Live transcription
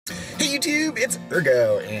Hey YouTube, it's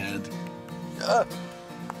Urgo, and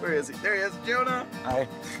where is he? There he is, Jonah. Hi.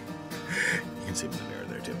 You can see him in the mirror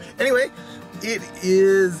there too. Anyway, it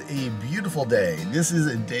is a beautiful day. This is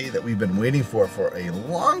a day that we've been waiting for a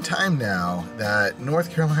long time now, that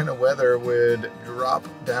North Carolina weather would drop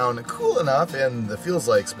down cool enough, and the feels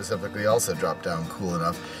like specifically also drop down cool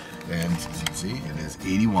enough. And as you can see, it is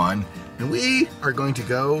 81, and we are going to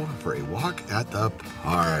go for a walk at the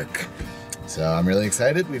park. So I'm really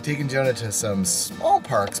excited. We've taken Jonah to some small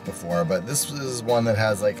parks before, but this is one that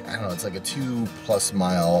has like, I don't know, it's like a 2+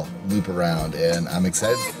 mile loop around, and I'm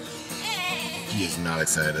excited. He is not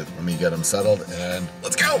excited. Let me get him settled and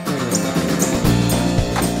let's go!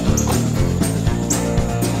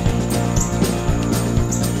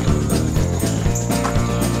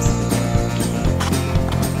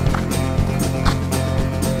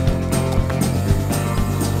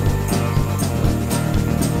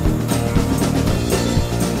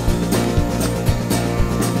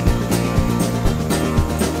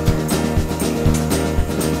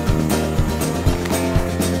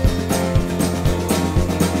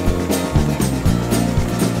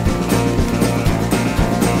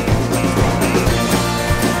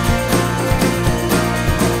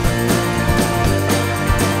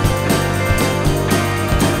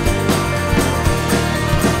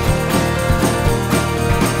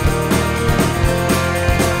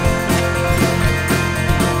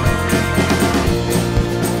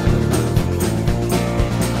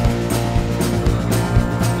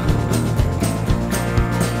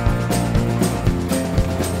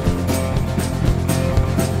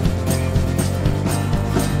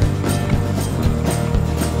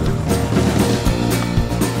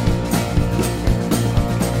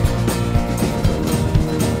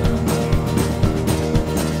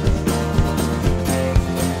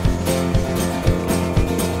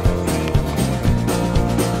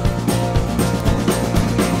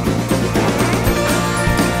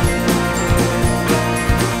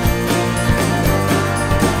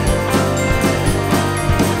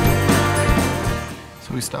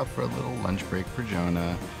 We stopped for a little lunch break for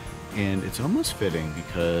Jonah, and it's almost fitting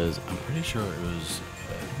because I'm pretty sure it was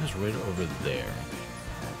right over there,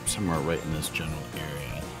 somewhere right in this general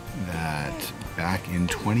area, that back in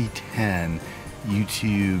 2010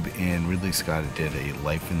 YouTube and Ridley Scott did a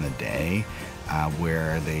Life in the Day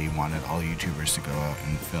where they wanted all YouTubers to go out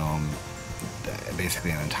and film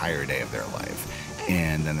basically an entire day of their life.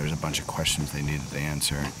 And then there's a bunch of questions they needed to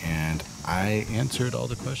answer, and I answered all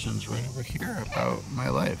the questions right over here about my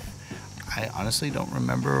life. I honestly don't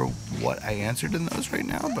remember what I answered in those right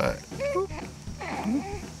now, but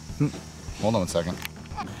hold on a second.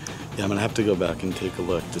 Yeah, I'm gonna have to go back and take a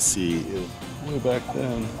look to see if way back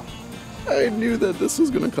then I knew that this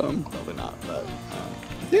was gonna come. Probably not, but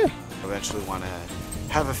yeah. I eventually want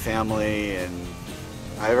to have a family, and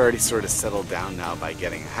I've already sort of settled down now by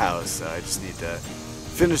getting a house, so I just need to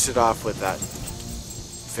finish it off with that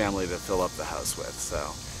family to fill up the house with. So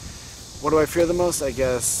what do I fear the most? I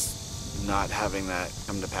guess not having that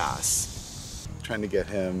come to pass. Trying to get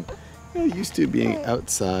him used to being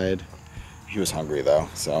outside. He was hungry though,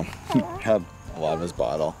 so he had a lot of his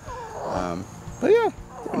bottle. But yeah,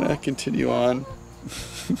 we're gonna continue on.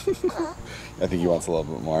 I think he wants a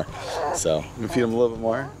little bit more, so I'm gonna feed him a little bit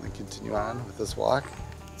more and continue on with this walk.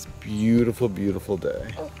 It's a beautiful, beautiful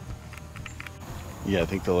day. Yeah, I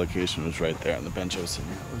think the location was right there on the bench I was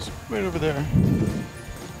sitting at. It was right over there.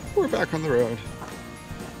 We're back on the road.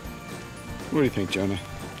 What do you think, Jonah?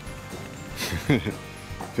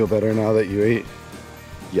 Feel better now that you ate?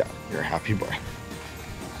 Yeah, you're a happy boy.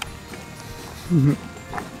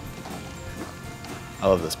 I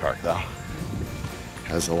love this park though.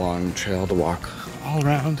 Has a long trail to walk all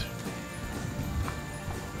around.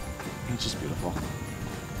 It's just beautiful.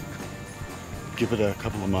 Give it a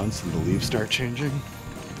couple of months and the leaves start changing.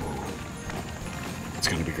 It's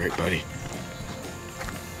gonna be great, buddy.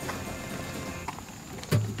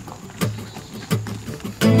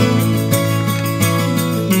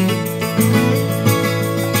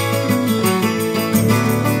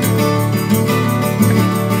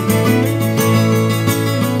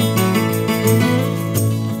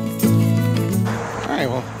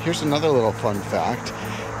 Here's another little fun fact.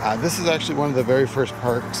 This is actually one of the very first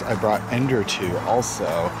parks I brought Ender to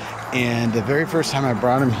also. And the very first time I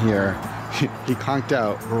brought him here, he conked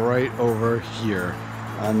out right over here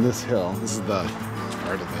on this hill. This is the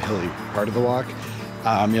part of the hilly part of the walk.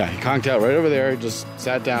 Yeah, he conked out right over there, just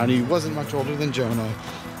sat down. He wasn't much older than Jonah,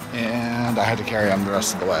 and I had to carry him the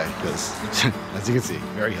rest of the way because, as you can see,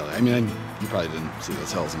 very hilly. I mean, he probably didn't see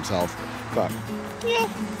those hills himself, but yeah.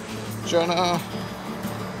 Jonah,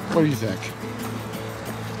 what do you think?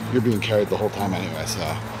 you're being carried the whole time anyway,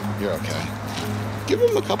 so you're okay. Give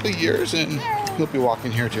him a couple of years and he'll be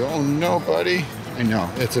walking here too. Oh no, buddy. I know,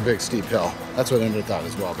 it's a big steep hill. That's what Ender thought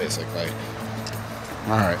as well, basically.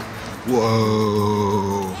 All right.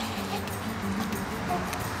 Whoa.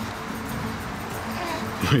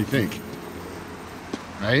 What do you think?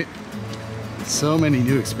 Right? So many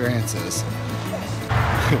new experiences.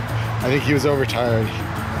 I think he was overtired.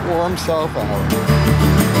 He wore himself out.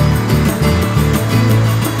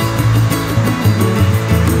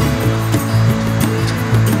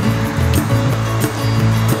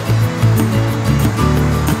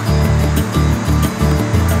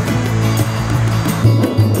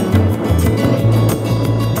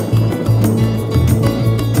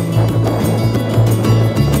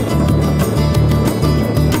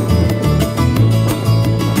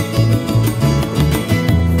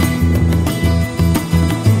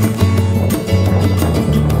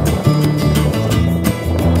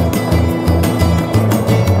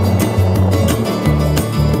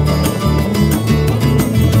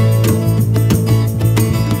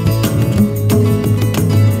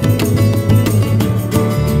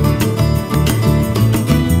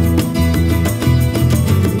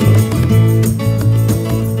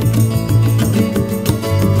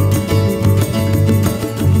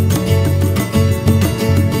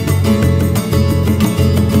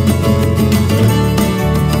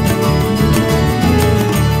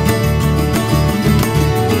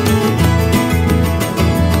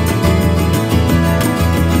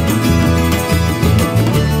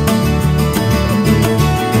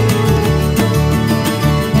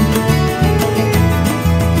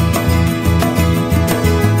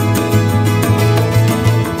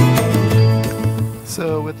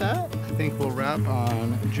 So with that, I think we'll wrap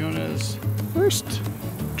on Jonah's first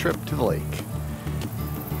trip to the lake.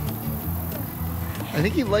 I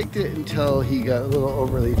think he liked it until he got a little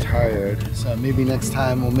overly tired. So maybe next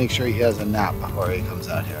time we'll make sure he has a nap before he comes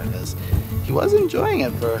out here, because he was enjoying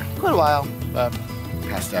it for quite a while, but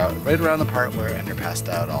passed out right around the part where Ender passed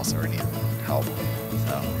out also or needed help.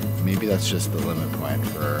 So maybe that's just the limit point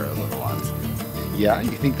for little ones. Yeah,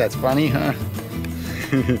 you think that's funny, huh?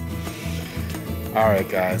 Alright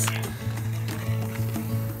guys,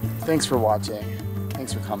 thanks for watching,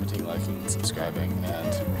 thanks for commenting, liking, and subscribing,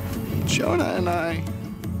 and Jonah and I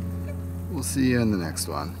will see you in the next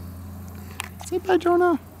one. Say bye,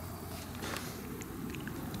 Jonah.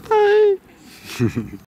 Bye.